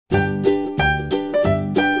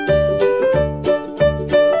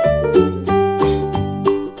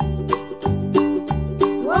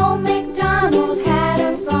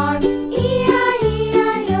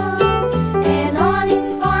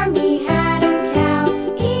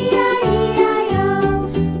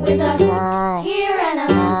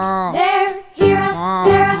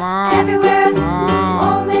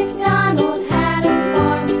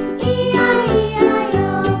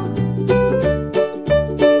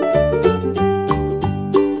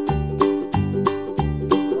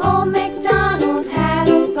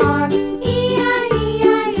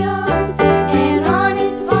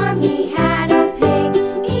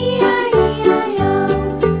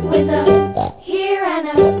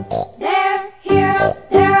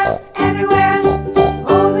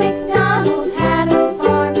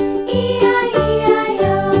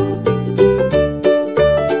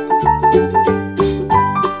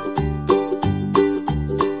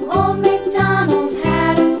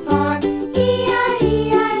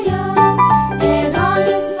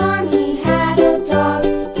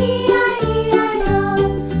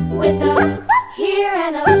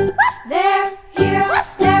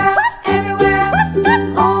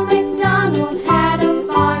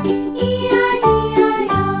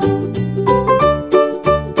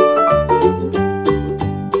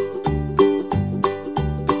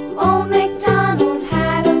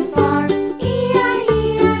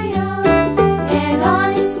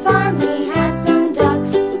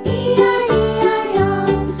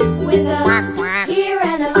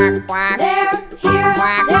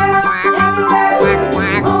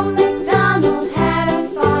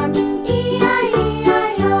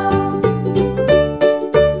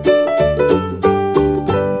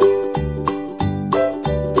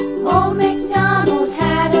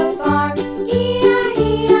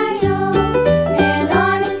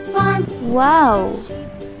Wow!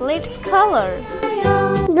 Let's color.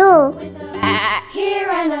 Blue. Here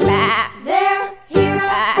and there, here,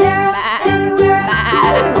 there, everywhere.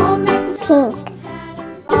 Pink.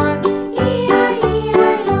 Farm,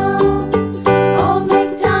 E-I-E-I-O. Old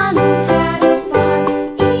MacDonald had a farm,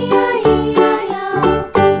 E-I-E-I-O.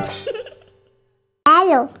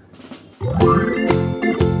 Yellow.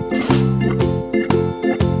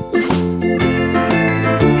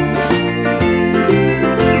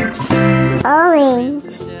 Orange.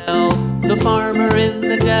 The farmer in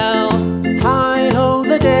the dell. Hi-ho,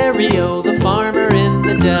 the dairy-o, the farmer in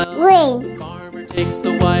the dell. Green. The farmer takes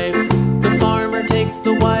the wife, the farmer takes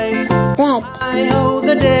the wife. Red. Hi-ho,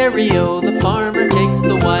 the dairy-o, the farmer takes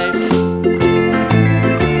the wife.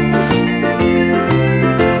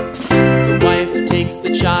 The wife takes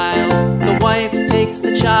the child, the wife takes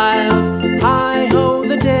the child. Hi-ho,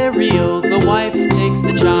 the dairy-o, the wife takes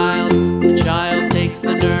the child. The child takes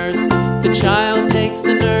the nurse, the child takes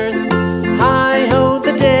the nurse. Hi-ho,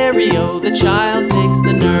 the dairy-o, the child takes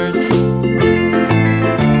the nurse.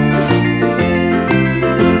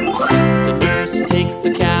 The nurse takes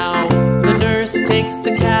the cow, the nurse takes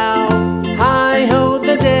the cow. Hi-ho,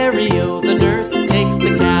 the dairy-o, the nurse takes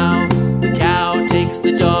the cow. The cow takes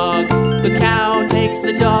the dog, the cow takes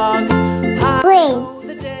the dog. Hi-ho,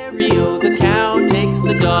 the dairy-o, the cow takes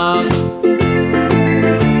the dog.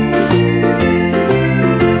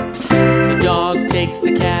 The dog takes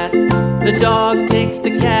the cat, the dog takes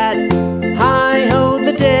the cat. Hi-ho,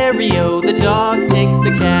 the dairy-o, the dog takes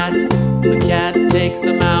the cat. The cat takes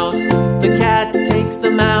the mouse, the cat